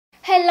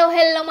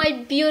Hello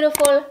my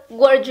beautiful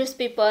gorgeous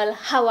people,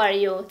 how are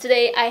you?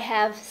 Today I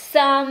have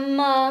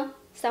some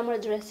summer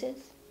dresses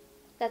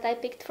that I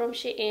picked from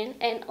Shein,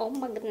 and oh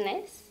my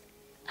goodness,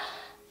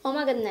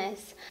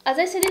 as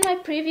I said in my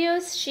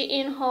previous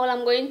Shein haul,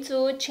 I'm going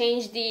to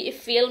change the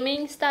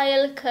filming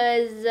style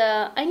because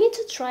I need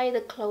to try the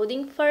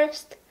clothing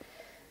first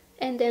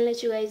and then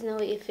let you guys know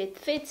if it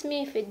fits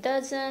me, if it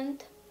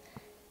doesn't.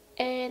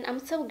 And I'm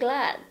so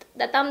glad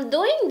that I'm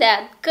doing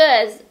that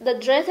because the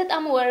dress that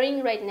I'm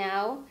wearing right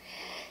now,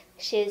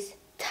 she's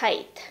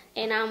tight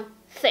and I'm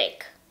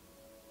thick.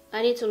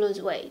 I need to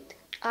lose weight.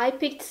 I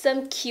picked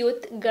some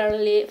cute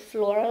girly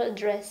floral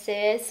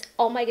dresses.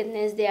 Oh my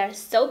goodness, they are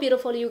so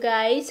beautiful, you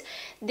guys.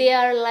 They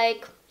are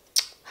like,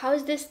 how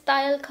is this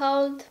style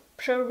called?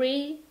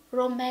 Prairie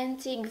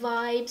romantic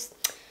vibes.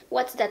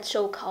 What's that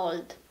show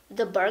called?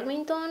 The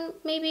Bergmington,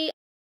 maybe?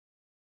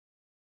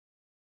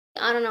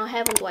 I don't know, I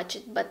haven't watched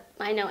it, but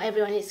I know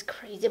everyone is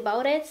crazy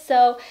about it.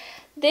 So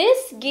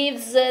this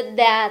gives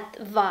that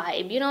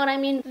vibe, you know what I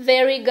mean?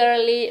 Very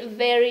girly,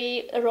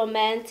 very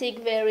romantic,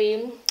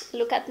 very,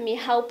 look at me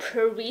how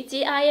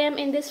pretty I am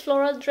in this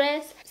floral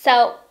dress.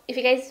 So if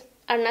you guys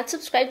are not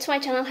subscribed to my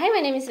channel, hi,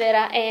 my name is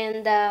Vera,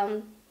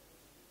 and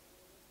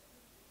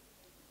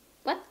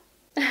what?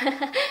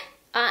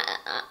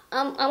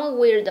 I'm a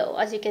weirdo,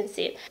 as you can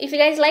see. If you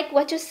guys like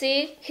what you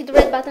see, hit the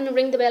red button and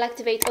ring the bell,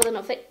 activate all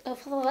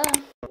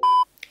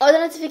the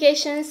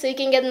notifications so you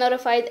can get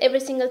notified every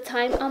single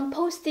time I'm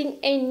posting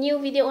a new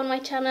video on my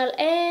channel.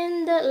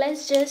 And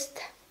let's just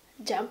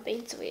jump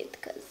into it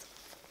because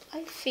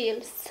I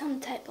feel some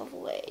type of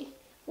way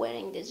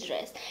wearing this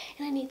dress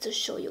and I need to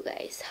show you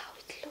guys how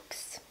it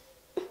looks.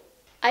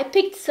 I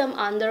picked some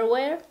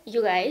underwear,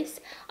 you guys.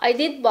 I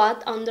did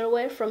bought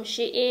underwear from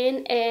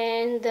Shein,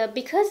 and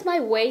because my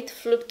weight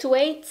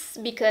fluctuates,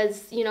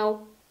 because, you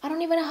know, I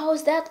don't even know how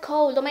is that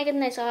called. Oh my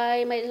goodness,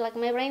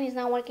 my brain is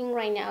not working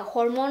right now.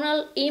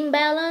 Hormonal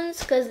imbalance,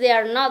 because they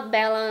are not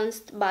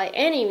balanced by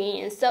any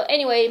means. So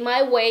anyway,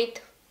 my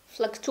weight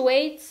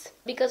fluctuates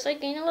because I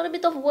gain a little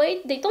bit of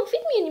weight. They don't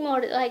fit me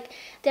anymore. Like,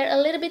 they're a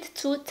little bit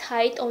too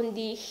tight on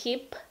the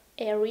hip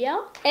area.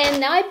 And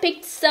now I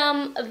picked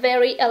some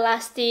very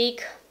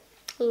elastic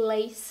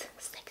lace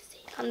sexy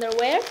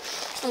underwear.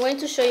 I'm going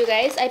to show you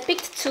guys. I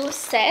picked two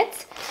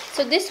sets.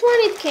 So this one,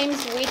 it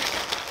comes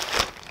with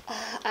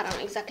I don't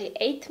know, exactly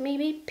 8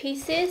 maybe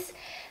pieces.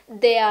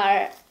 They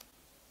are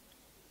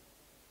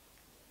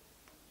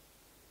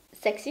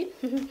sexy.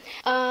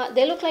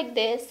 They look like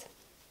this.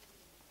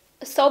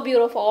 So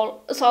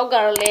beautiful, so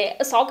girly,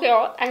 so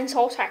cute, and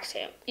so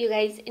sexy. You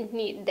guys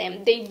need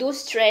them. They do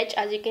stretch,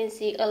 as you can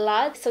see, a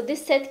lot. So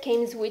this set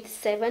came with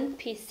 7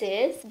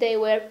 pieces. They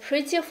were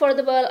pretty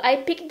affordable. I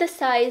picked the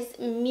size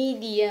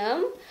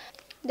medium.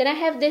 Then I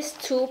have this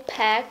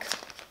 2-pack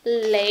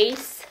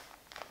lace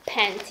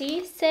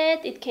panty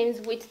set. It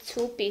came with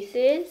 2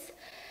 pieces.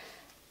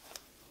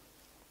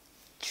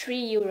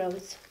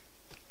 €3.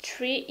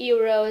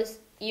 €3,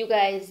 you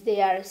guys.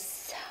 They are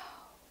so...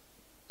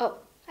 Oh,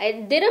 I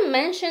didn't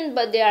mention,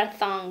 but they are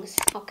thongs.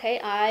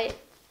 Okay, I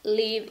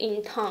live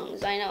in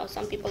thongs. I know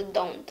some people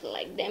don't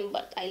like them,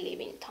 but I live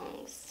in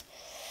thongs.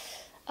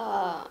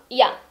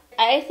 Yeah,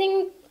 I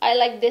think I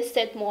like this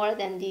set more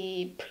than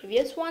the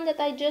previous one that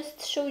I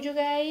just showed you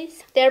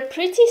guys. They're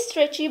pretty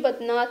stretchy,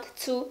 but not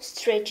too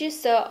stretchy,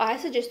 so I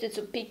suggest you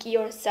to pick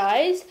your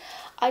size.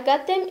 I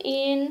got them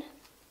in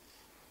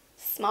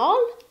small.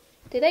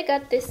 Did I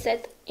got this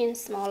set in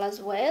small as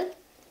well?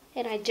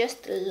 And I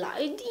just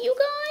lied to you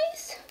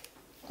guys.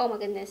 Oh my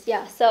goodness,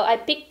 yeah. So I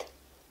picked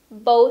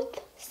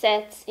both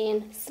sets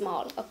in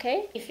small,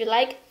 okay? If you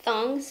like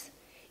thongs,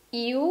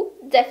 you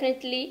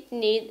definitely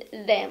need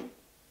them.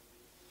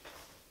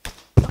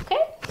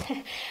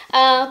 Okay?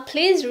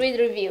 Please read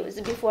reviews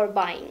before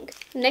buying.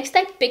 Next,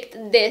 I picked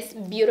this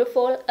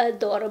beautiful,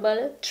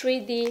 adorable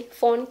 3D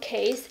phone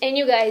case. And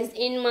you guys,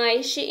 in my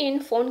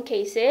Shein phone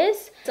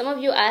cases, some of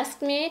you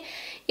asked me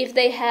if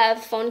they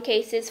have phone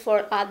cases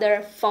for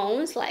other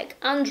phones like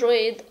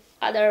Android,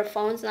 other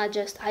phones, not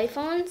just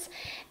iPhones,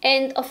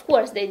 and of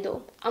course they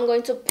do. I'm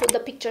going to put the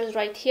pictures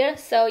right here.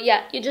 So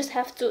yeah, you just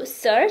have to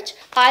search.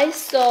 I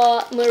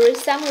saw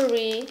Marissa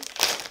Marie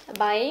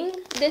buying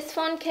this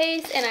phone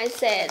case and I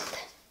said,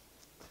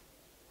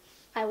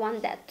 I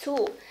want that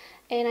too.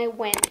 And I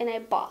went and I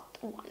bought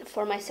one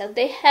for myself.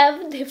 They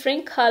have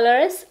different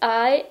colors.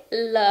 I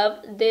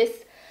love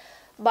this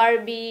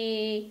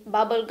Barbie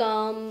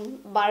bubblegum,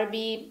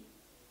 Barbie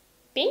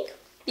pink.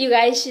 You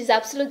guys, she's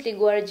absolutely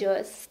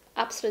gorgeous.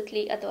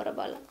 Absolutely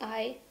adorable.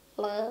 I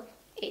love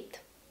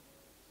it.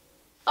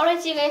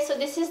 Alright, you guys, so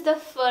this is the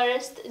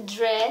first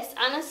dress.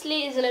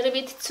 Honestly, it's a little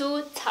bit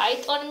too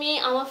tight on me.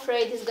 I'm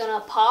afraid it's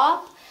gonna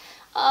pop.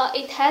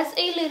 It has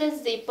a little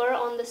zipper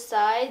on the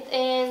side,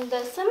 and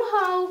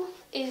somehow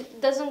it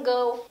doesn't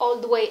go all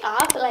the way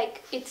up.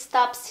 Like, it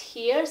stops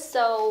here,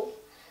 so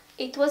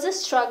it was a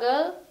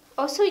struggle.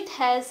 Also, it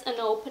has an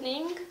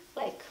opening,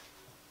 like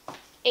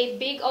a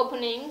big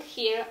opening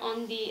here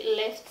on the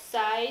left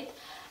side.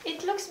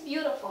 It looks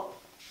beautiful.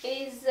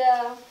 It's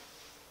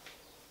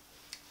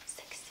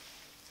sexy.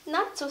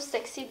 not so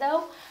sexy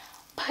though,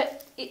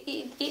 but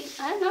I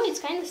don't know, it's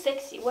kind of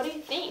sexy. What do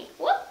you think?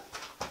 What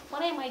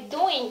am I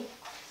doing?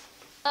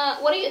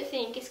 What do you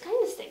think? It's kind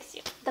of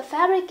sexy. The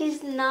fabric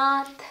is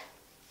not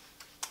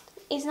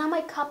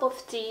my cup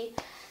of tea.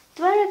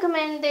 Do I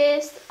recommend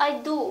this? I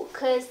do,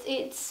 because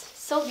it's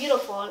so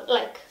beautiful.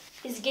 Like,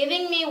 it's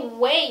giving me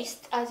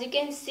waist, as you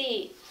can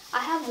see. I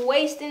have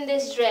waist in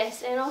this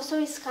dress, and also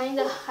it's kind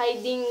of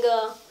hiding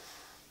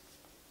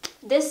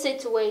this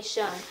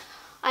situation.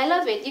 I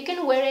love it. You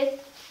can wear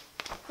it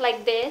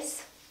like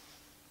this,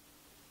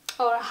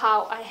 or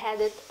how I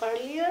had it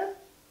earlier.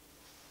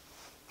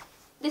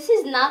 This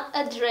is not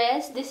a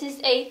dress, this is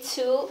a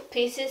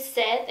 2-pieces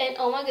set, and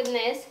oh my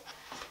goodness,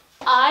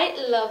 I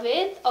love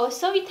it.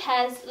 Also, it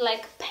has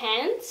like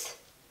pants.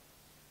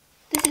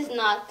 This is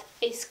not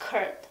a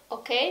skirt,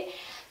 okay?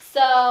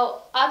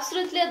 So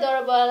absolutely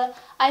adorable.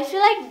 I feel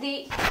like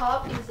the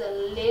top is a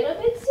little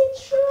bit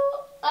see-through.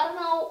 I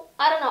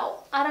don't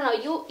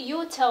know.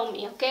 You tell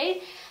me,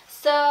 okay?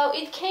 So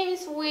it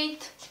comes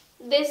with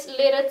this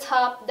little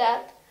top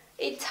that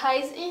it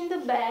ties in the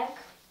back.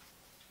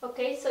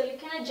 Okay, so you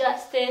can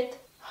adjust it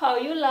how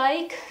you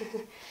like.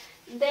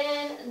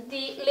 Then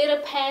the little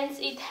pants,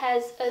 it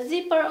has a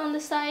zipper on the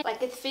side.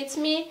 Like, it fits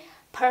me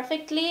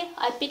perfectly.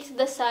 I picked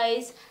the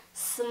size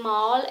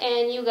small,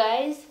 and you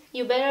guys,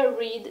 you better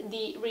read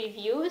the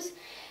reviews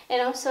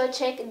and also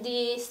check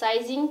the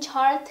sizing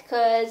chart,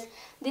 because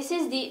this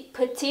is the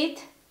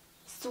petite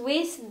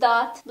Swiss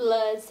dot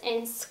blouse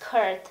and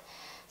skirt.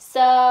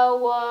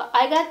 So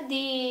I got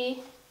the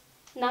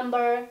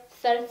number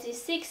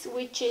 36,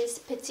 which is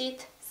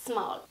petite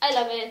small. I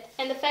love it.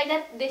 And the fact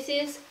that this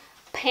is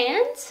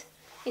pants,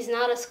 is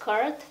not a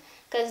skirt,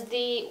 because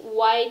the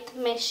white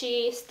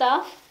meshy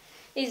stuff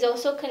is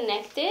also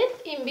connected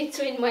in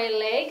between my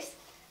legs.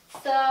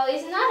 So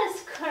it's not a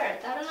skirt.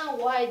 I don't know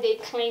why they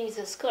claim it's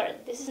a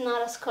skirt. This is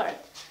not a skirt.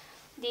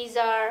 These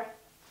are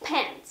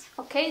pants,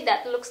 okay?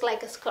 That looks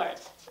like a skirt.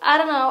 I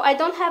don't know. I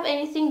don't have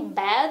anything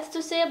bad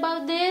to say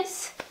about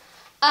this,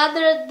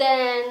 other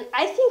than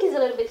I think it's a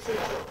little bit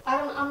see-through.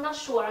 I'm not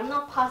sure. I'm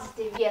not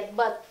positive yet,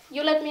 but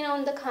you let me know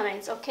in the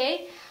comments,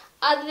 okay?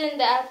 Other than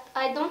that,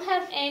 I don't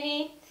have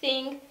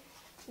anything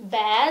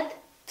bad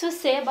to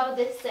say about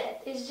this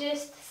set. It's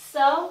just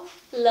so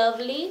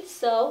lovely,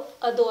 so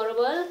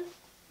adorable.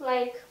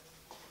 Like,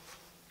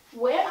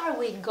 where are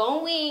we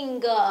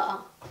going?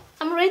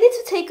 I'm ready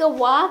to take a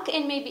walk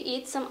and maybe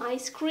eat some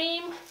ice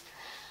cream.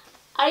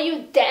 Are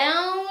you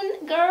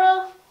down,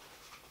 girl?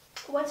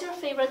 What's your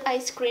favorite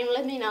ice cream?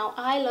 Let me know.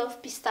 I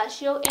love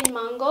pistachio and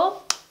mango.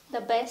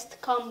 The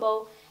best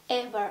combo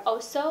ever.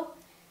 Also,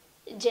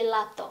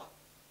 gelato.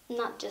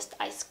 Not just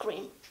ice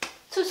cream.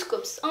 2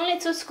 scoops. Only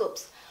 2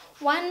 scoops.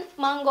 1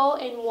 mango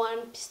and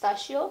 1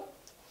 pistachio.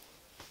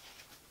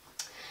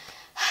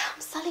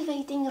 I'm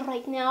salivating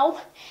right now.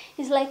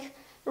 It's like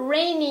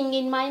raining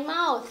in my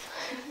mouth.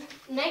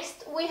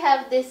 Next, we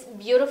have this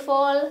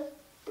beautiful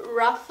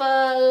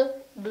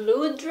ruffle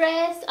blue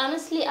dress.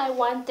 Honestly, I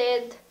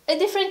wanted a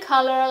different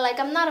color. Like,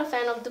 I'm not a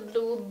fan of the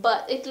blue,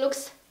 but it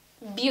looks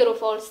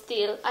beautiful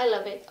still. I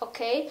love it,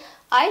 okay?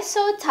 I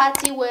saw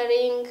Tati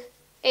wearing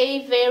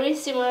a very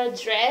similar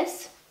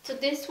dress to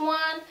this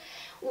one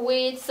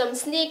with some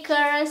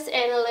sneakers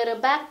and a little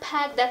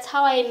backpack. That's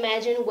how I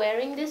imagine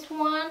wearing this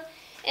one,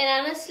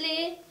 and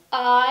honestly,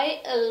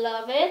 I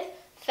love it.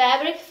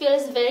 Fabric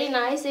feels very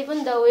nice,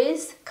 even though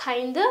it's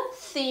kind of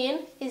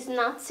thin. It's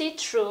not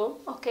see-through,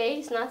 okay?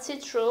 It's not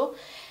see-through.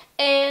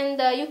 And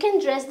you can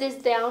dress this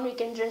down, you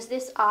can dress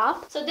this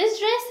up. So this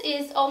dress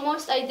is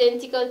almost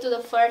identical to the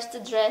first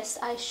dress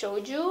I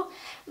showed you,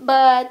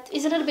 but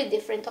it's a little bit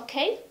different,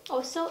 okay?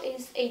 Also,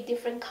 it's a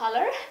different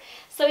color.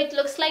 So it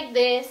looks like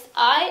this.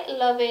 I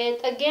love it.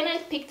 Again, I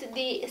picked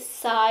the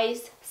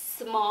size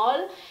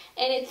small,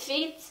 and it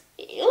fits.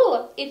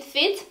 Ew, it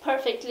fits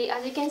perfectly.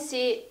 As you can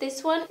see,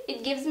 this one,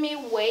 it gives me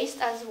waist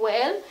as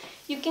well.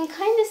 You can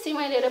kind of see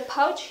my little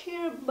pouch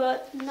here,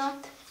 but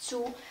not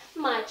too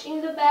much.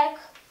 In the back,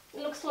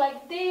 it looks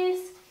like this.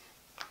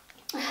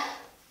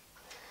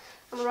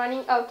 I'm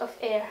running out of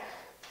air.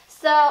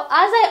 So,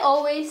 as I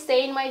always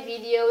say in my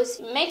videos,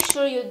 make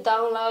sure you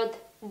download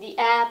the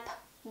app.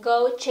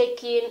 Go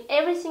check in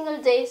every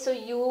single day so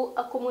you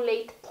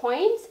accumulate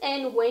points,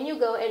 and when you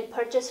go and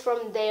purchase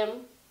from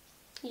them,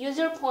 use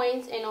your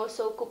points and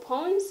also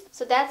coupons.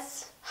 So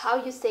that's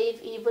how you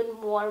save even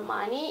more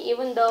money,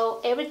 even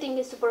though everything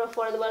is super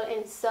affordable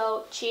and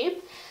so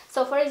cheap.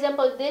 So for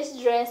example, this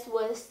dress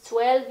was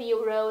 12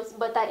 euros,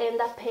 but I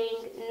end up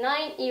paying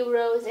 9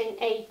 euros and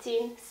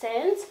 18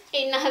 cents.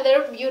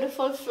 Another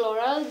beautiful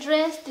floral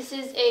dress. This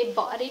is a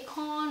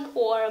bodycon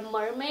or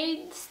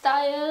mermaid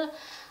style.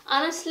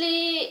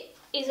 Honestly,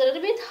 it's a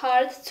little bit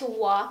hard to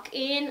walk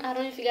in. I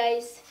don't know if you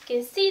guys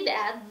can see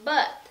that,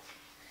 but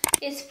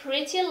it's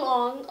pretty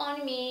long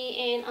on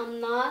me and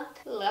I'm not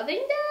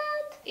loving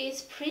that.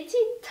 It's pretty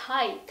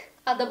tight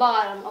at the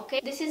bottom, okay?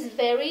 This is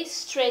very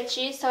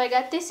stretchy, so I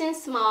got this in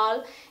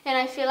small, and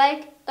I feel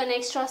like an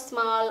extra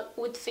small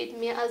would fit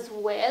me as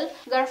well.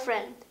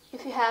 Girlfriend,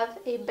 if you have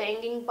a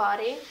banging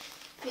body,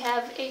 If you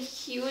have a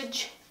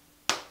huge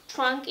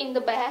trunk in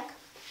the back,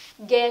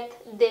 get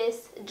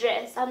this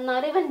dress. I'm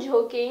not even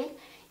joking.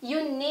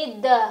 You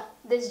need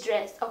this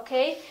dress,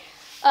 okay?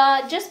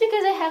 Just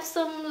because I have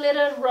some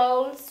little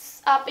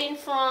rolls up in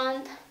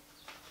front,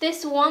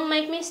 this won't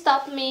make me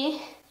stop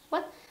me.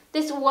 What?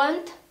 This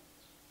won't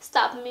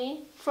stop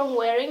me from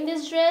wearing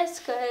this dress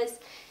because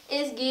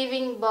it's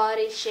giving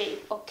body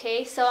shape,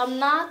 okay? So I'm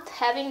not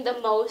having the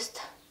most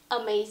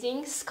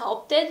amazing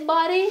sculpted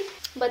body,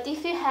 but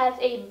if you have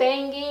a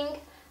banging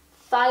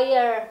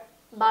fire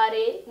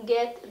body,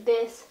 get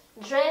this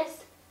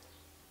dress.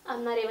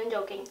 I'm not even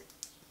joking.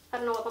 I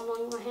don't know what I'm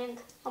doing with my hand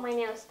on my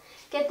nails.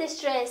 Get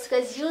this dress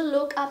because you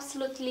look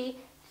absolutely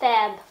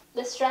fab.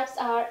 The straps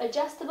are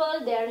adjustable.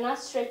 They are not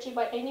stretchy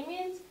by any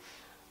means,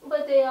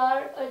 but they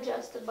are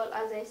adjustable,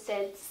 as I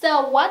said.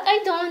 So what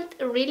I don't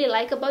really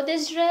like about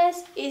this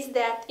dress is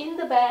that in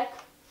the back,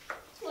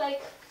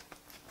 like,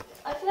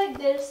 I feel like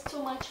there's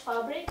too much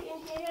fabric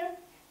in here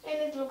and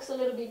it looks a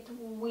little bit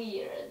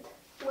weird.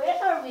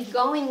 Where are we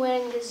going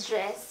wearing this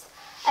dress?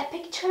 I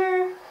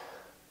picture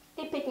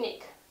a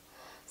picnic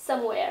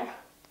somewhere,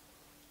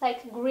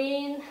 like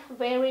green,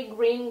 very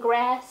green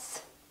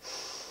grass,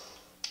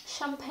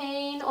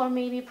 champagne or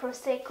maybe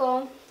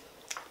prosecco.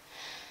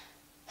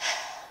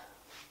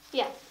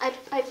 Yeah,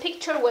 I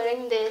picture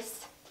wearing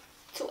this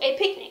to a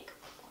picnic,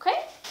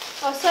 okay?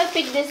 Also, I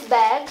picked this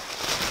bag.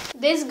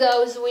 This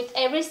goes with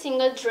every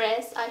single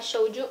dress I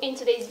showed you in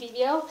today's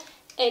video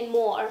and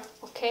more,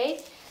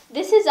 okay?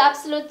 This is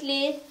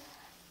absolutely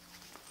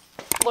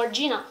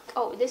Virginia.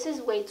 Oh, this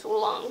is way too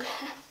long.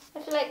 I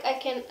feel like I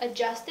can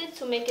adjust it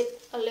to make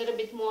it a little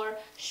bit more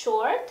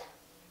short.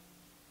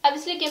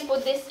 Obviously, you can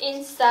put this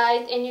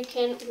inside and you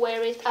can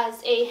wear it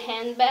as a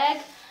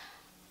handbag.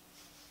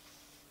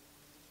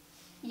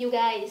 You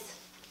guys,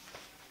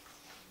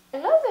 I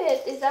love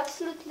it. It's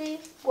absolutely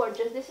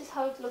gorgeous. This is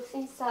how it looks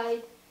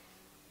inside.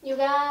 You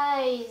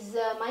guys,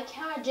 my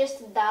camera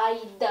just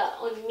died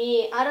on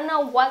me. I don't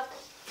know what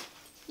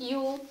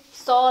you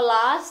saw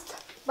last,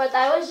 but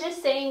I was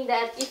just saying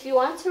that if you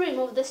want to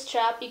remove the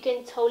strap, you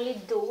can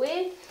totally do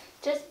it.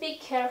 Just be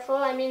careful.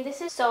 I mean, this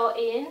is sewn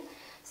in,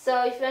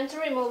 so if you want to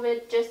remove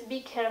it, just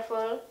be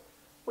careful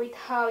with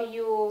how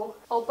you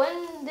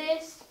open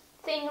this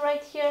thing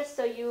right here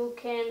so you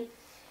can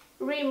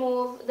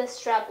remove the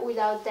strap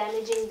without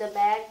damaging the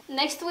bag.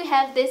 Next we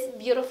have this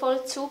beautiful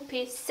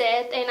two-piece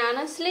set, and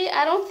honestly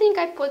I don't think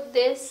I put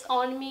this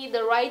on me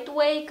the right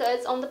way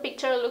because on the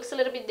picture it looks a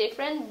little bit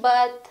different,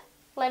 but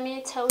let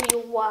me tell you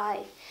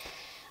why.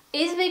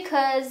 It's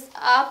because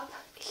up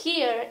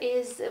here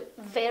is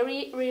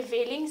very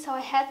revealing, so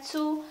I had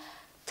to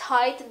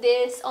tight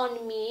this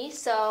on me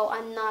so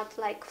I'm not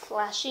like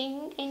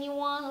flashing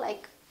anyone,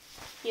 like,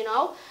 you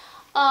know.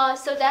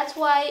 So that's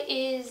why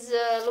it's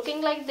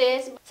looking like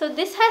this. So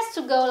this has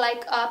to go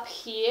like up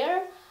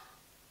here.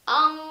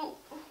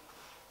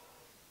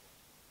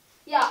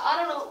 Yeah, I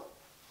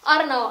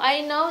don't know.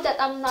 I know that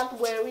I'm not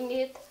wearing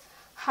it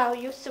how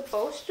you're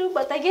supposed to,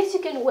 but I guess you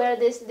can wear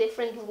this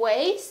different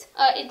ways.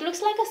 It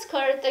looks like a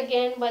skirt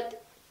again,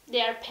 but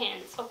they are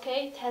pants,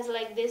 okay? It has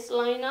like this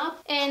line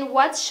up. And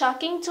what's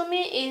shocking to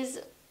me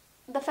is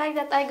the fact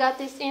that I got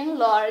this in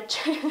large.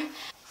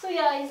 So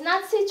yeah, it's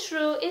not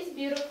see-through, it's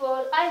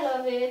beautiful, I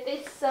love it,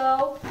 it's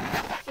so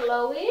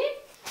flowy.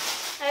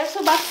 I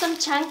also bought some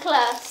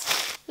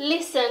chanclas.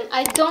 Listen,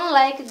 I don't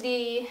like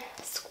the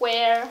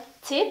square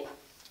tip.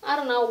 I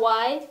don't know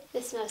why.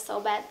 This smells so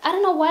bad. I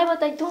don't know why,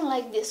 but I don't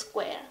like this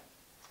square.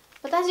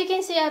 But as you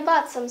can see, I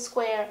bought some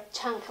square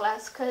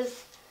chanclas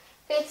because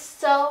it's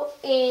so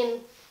in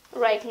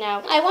right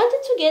now. I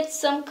wanted to get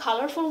some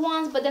colorful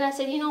ones, but then I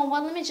said, you know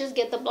what, let me just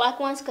get the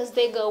black ones because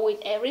they go with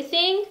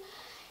everything.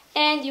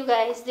 And you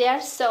guys, they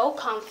are so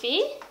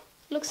comfy.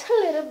 Looks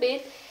a little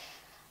bit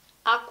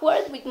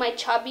awkward with my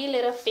chubby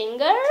little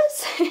fingers.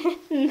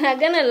 Not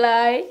gonna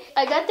lie.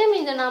 I got them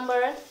in the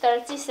number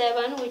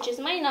 37, which is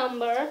my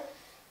number.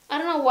 I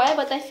don't know why,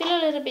 but I feel a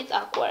little bit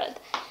awkward.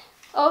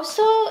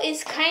 Also,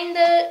 it's kind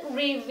of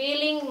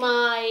revealing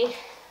my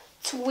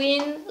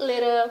twin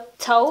little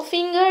toe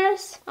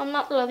fingers. I'm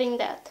not loving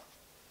that.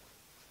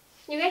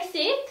 You guys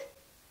see it?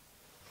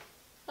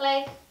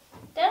 Like,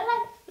 they're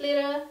like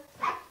little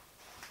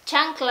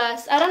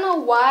chanclas. I don't know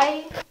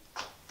why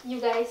you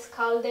guys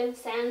call them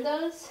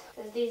sandals,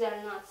 because these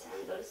are not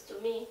sandals to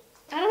me.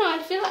 I don't know,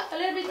 I feel a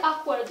little bit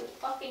awkward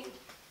walking.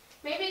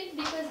 Maybe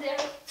because they're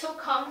too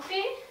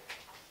comfy.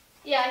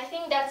 Yeah, I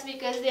think that's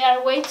because they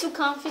are way too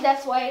comfy.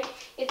 That's why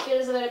it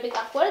feels a little bit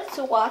awkward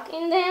to walk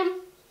in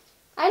them.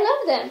 I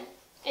love them.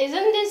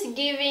 Isn't this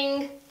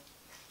giving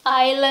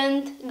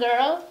island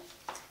girl?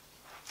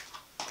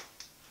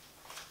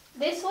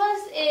 This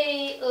was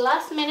a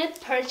last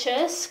minute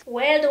purchase.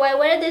 Where do I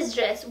wear this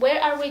dress?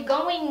 Where are we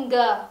going?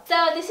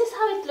 So this is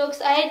how it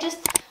looks. I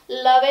just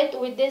love it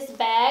with this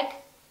bag.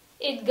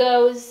 It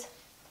goes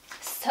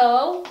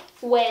so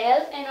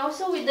well, and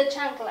also with the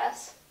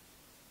chanclas.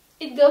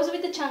 It goes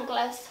with the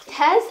chanclas. It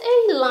has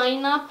a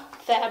line-up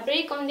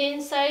fabric on the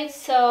inside,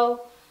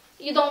 so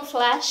you don't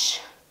flash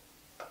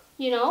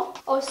you know.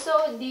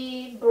 Also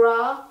the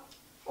bra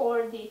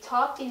or the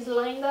top is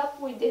lined up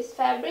with this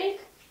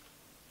fabric,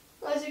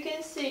 as you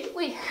can see.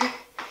 Wait.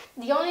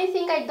 The only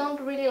thing I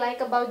don't really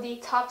like about the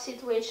top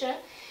situation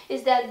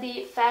is that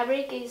the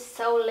fabric is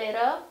so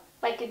little,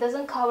 like it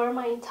doesn't cover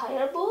my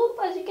entire boob.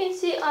 As you can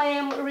see, I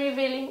am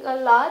revealing a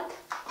lot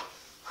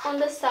on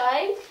the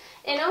side,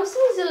 and also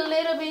it's a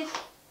little bit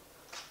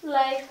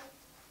like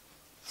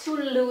too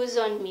loose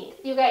on me.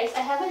 You guys, I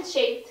haven't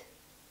shaved.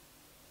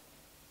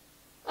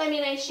 I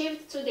mean, I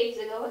shaved 2 days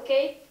ago,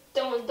 okay?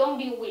 Don't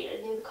be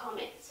weird in the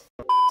comments.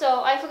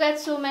 So I forgot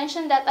to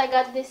mention that I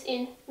got this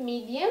in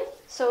medium,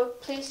 so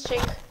please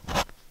check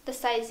the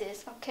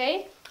sizes,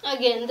 okay?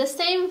 Again, the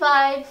same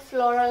vibe,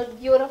 floral,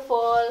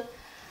 beautiful,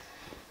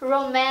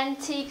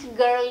 romantic,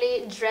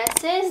 girly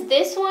dresses.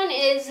 This one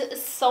is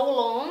so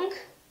long.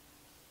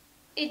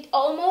 It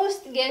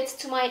almost gets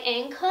to my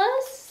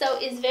ankles, so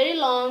it's very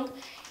long.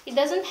 It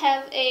doesn't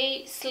have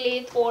a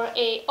slit or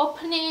a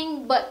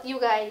opening, but you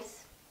guys,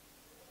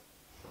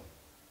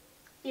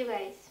 look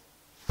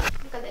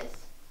at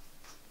this.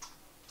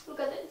 Look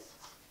at this.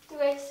 You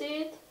guys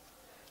see it?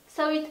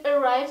 So it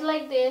arrived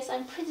like this.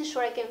 I'm pretty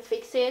sure I can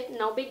fix it.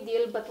 No big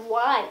deal, but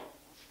why?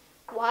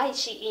 Why,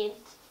 Shein?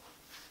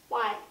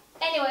 Why?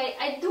 Anyway,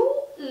 I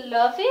do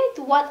love it.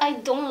 What I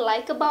don't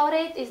like about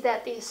it is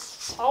that it's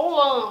so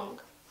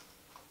long.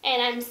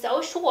 And I'm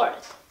so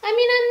short. I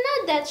mean, I'm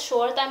not that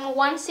short. I'm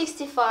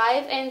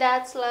 165 and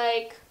that's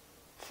like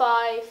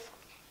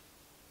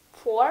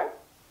 5'4",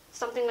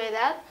 something like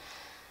that.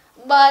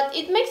 But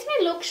it makes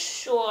me look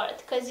short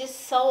because it's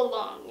so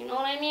long, you know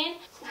what I mean?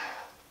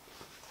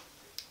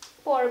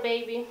 Poor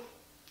baby.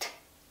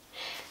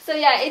 So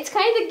yeah, it's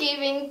kind of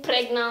giving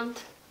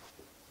pregnant.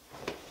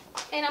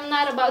 And I'm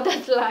not about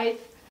that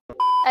life.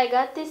 I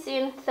got this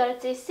in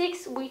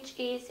 36, which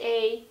is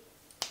a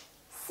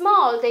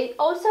small. They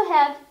also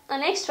have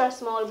an extra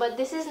small, but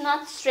this is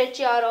not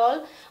stretchy at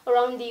all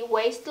around the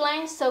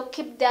waistline, so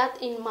keep that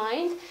in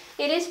mind.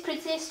 It is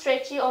pretty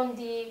stretchy on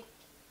the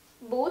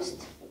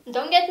boost.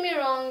 Don't get me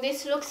wrong,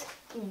 this looks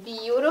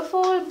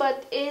beautiful,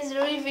 but is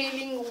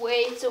revealing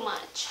way too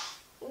much.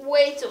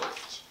 Way too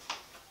much.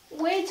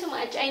 Way too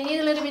much. I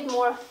need a little bit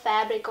more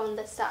fabric on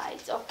the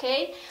sides,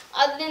 okay?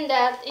 Other than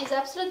that, it's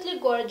absolutely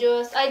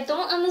gorgeous. I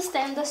don't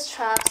understand the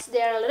straps.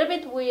 They're a little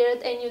bit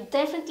weird, and you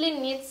definitely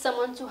need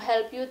someone to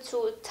help you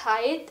to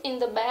tie it in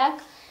the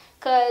back,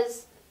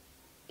 because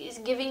it's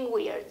giving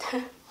weird.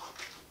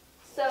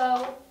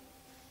 So,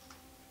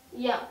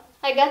 yeah.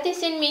 I got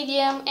this in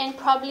medium, and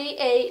probably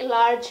a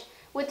large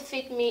would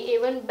fit me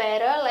even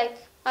better. Like,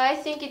 I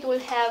think it will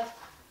have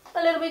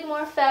a little bit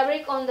more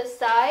fabric on the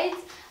sides.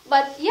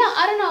 But yeah,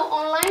 I don't know,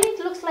 online it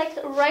looks like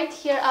right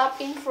here up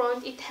in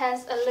front it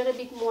has a little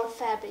bit more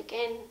fabric,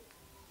 and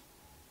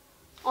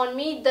on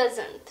me it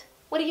doesn't.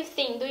 What do you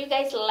think? Do you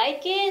guys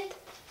like it?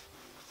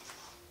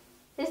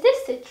 Is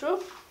this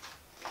see-through?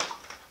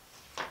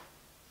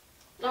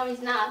 No,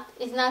 it's not.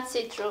 It's not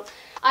see-through.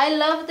 I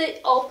love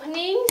the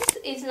openings.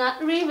 It's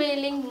not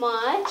revealing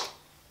much.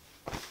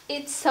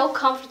 It's so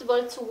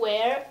comfortable to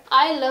wear.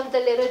 I love the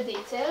little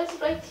details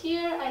right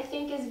here. I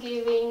think it's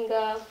giving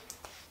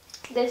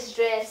this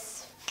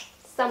dress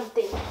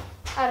something.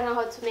 I don't know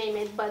how to name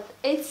it, but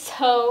it's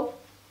so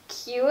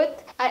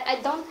cute. I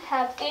don't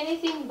have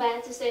anything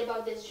bad to say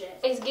about this dress.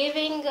 It's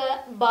giving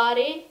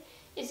body.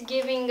 It's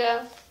giving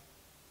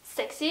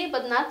sexy,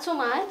 but not too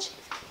much.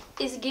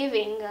 It's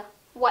giving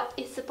what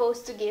it's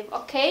supposed to give,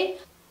 okay?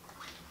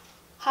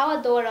 How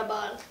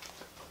adorable.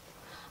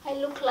 I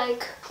look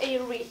like a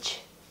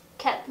rich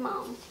cat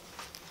mom.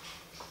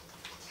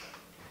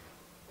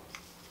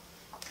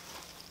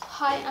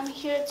 Hi, I'm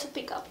here to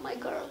pick up my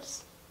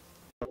girls.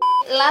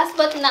 Last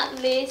but not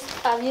least,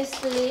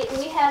 obviously,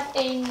 we have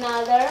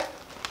another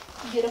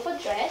beautiful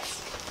dress.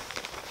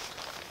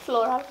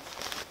 Floral.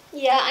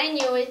 Yeah, I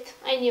knew it.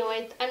 I knew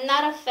it. I'm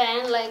not a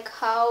fan like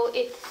how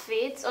it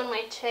fits on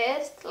my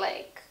chest.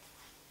 Like,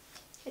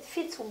 it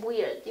fits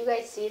weird. You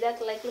guys see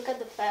that? Like, look at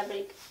the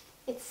fabric.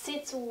 It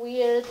sits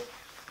weird.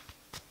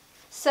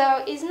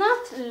 So it's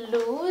not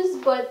loose,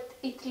 but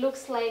it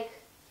looks like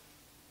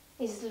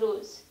it's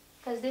loose,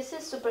 because this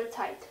is super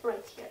tight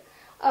right here.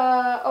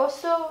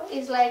 Also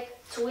is like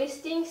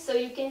twisting, so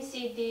you can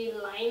see the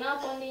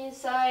lineup on the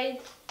inside.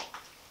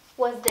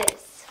 What's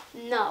this?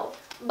 No,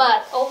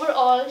 but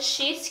overall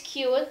she's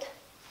cute,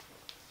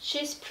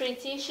 she's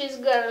pretty, she's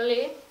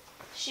girly,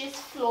 she's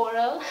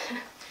floral.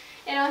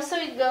 And also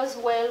it goes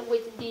well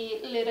with the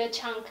little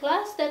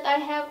chanclas that I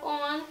have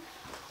on.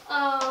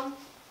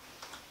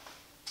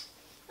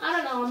 I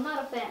don't know, I'm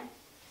not a fan.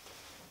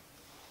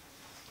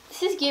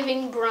 This is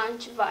giving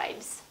brunch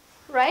vibes,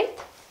 right?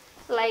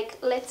 Like,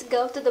 let's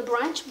go to the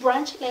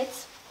brunch,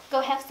 let's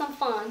go have some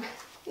fun.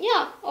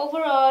 Yeah,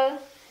 overall,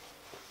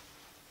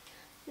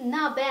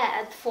 not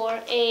bad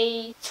for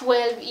a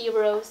 12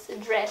 euros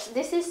dress.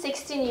 This is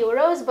 16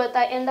 euros, but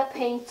I end up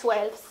paying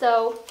 12,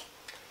 so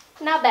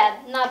not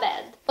bad, not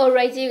bad.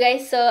 Alright, you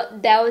guys, so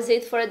that was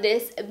it for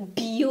this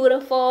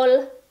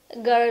beautiful,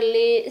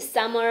 girly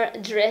summer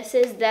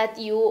dresses that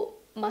you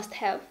must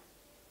have,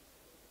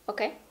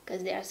 okay?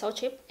 because they are so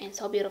cheap and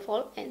so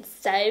beautiful and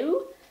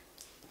so,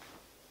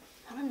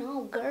 I don't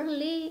know,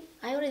 girly.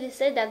 I already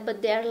said that,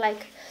 but they're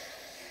like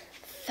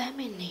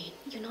feminine,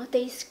 you know,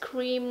 they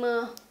scream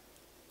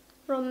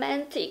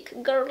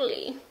romantic,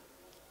 girly,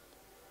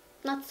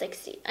 not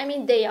sexy. I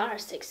mean, they are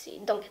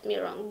sexy, don't get me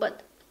wrong,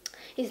 but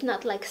it's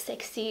not like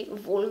sexy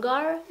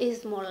vulgar,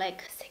 it's more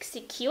like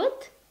sexy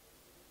cute,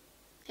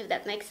 if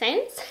that makes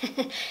sense.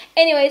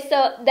 Anyway,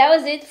 so that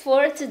was it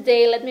for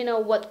today. Let me know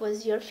what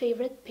was your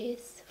favorite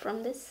piece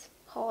from this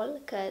haul,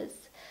 because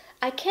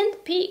I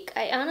can't pick.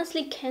 I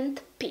honestly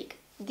can't pick.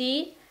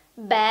 The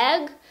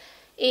bag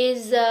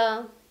is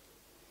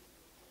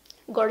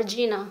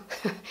Gorgina.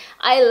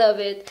 I love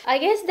it. I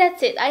guess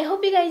that's it. I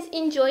hope you guys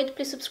enjoyed.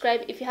 Please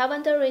subscribe if you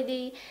haven't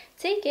already.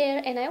 Take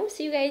care, and I will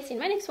see you guys in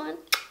my next one.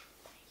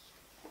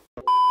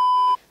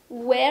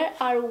 Where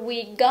are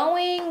we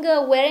going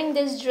wearing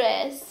this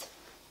dress?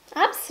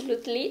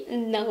 Absolutely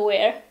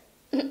nowhere.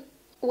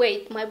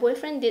 Wait, my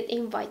boyfriend did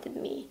invited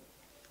me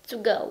to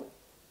go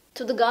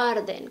to the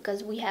garden,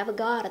 because we have a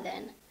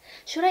garden.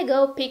 Should I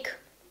go pick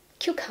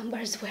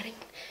cucumbers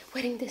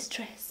wearing this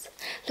dress,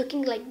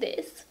 looking like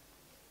this?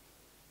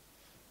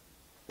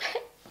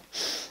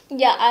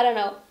 Yeah, I don't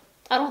know.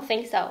 I don't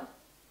think so.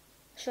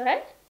 Should I?